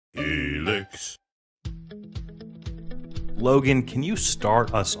Helix. Logan, can you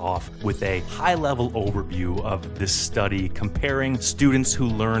start us off with a high-level overview of this study comparing students who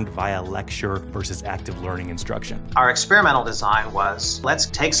learned via lecture versus active learning instruction? Our experimental design was, let's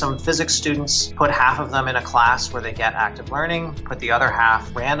take some physics students, put half of them in a class where they get active learning, put the other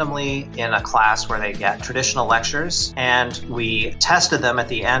half randomly in a class where they get traditional lectures, and we tested them at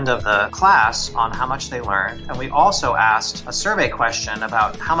the end of the class on how much they learned. And we also asked a survey question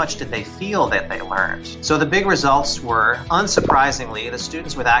about how much did they feel that they learned. So the big results were, unsurprisingly, the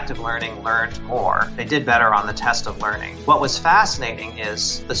students with active learning learned more. They did better on the test of learning. What was fascinating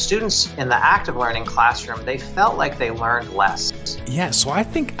is the students in the active learning classroom, they felt like they learned less. Yeah, so I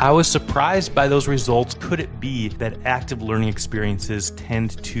think I was surprised by those results. Could it be that active learning experiences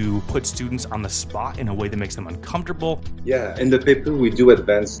tend to put students on the spot in a way that makes them uncomfortable? Yeah, in the paper we do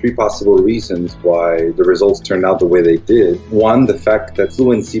advance three possible reasons why the results turned out the way they did. One, the fact that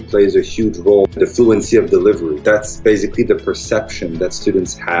fluency plays a huge role, the fluency of delivery. That's basically the perception that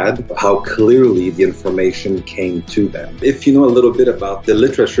students had, how clearly the information came to them. If you know a little bit about the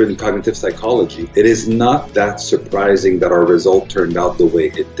literature in cognitive psychology, it is not that surprising that our result turned out the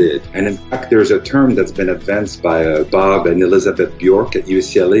way it did. And in fact, there's a term that's been advanced by Bob and Elizabeth Bjork at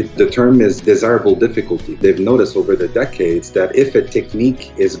UCLA. The term is desirable difficulty. They've noticed over the decades that if a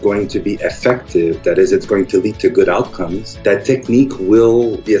technique is going to be effective, that is, it's going to lead to good outcomes, that technique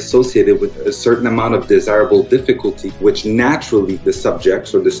will be associated with a certain amount of desirable difficulty, which naturally the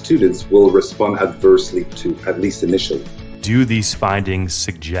subjects or the students will respond adversely to, at least initially. Do these findings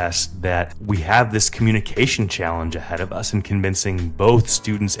suggest that we have this communication challenge ahead of us in convincing both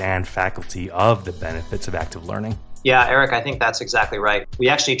students and faculty of the benefits of active learning? Yeah, Eric, I think that's exactly right. We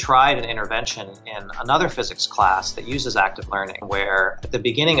actually tried an intervention in another physics class that uses active learning, where at the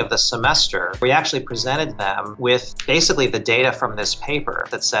beginning of the semester, we actually presented them with basically the data from this paper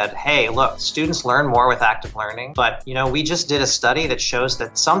that said, hey, look, students learn more with active learning, but we just did a study that shows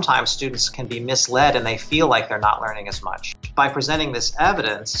that sometimes students can be misled and they feel like they're not learning as much. By presenting this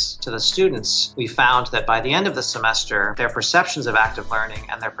evidence to the students, we found that by the end of the semester, their perceptions of active learning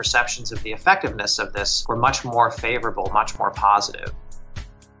and their perceptions of the effectiveness of this were much more favorable, much more positive.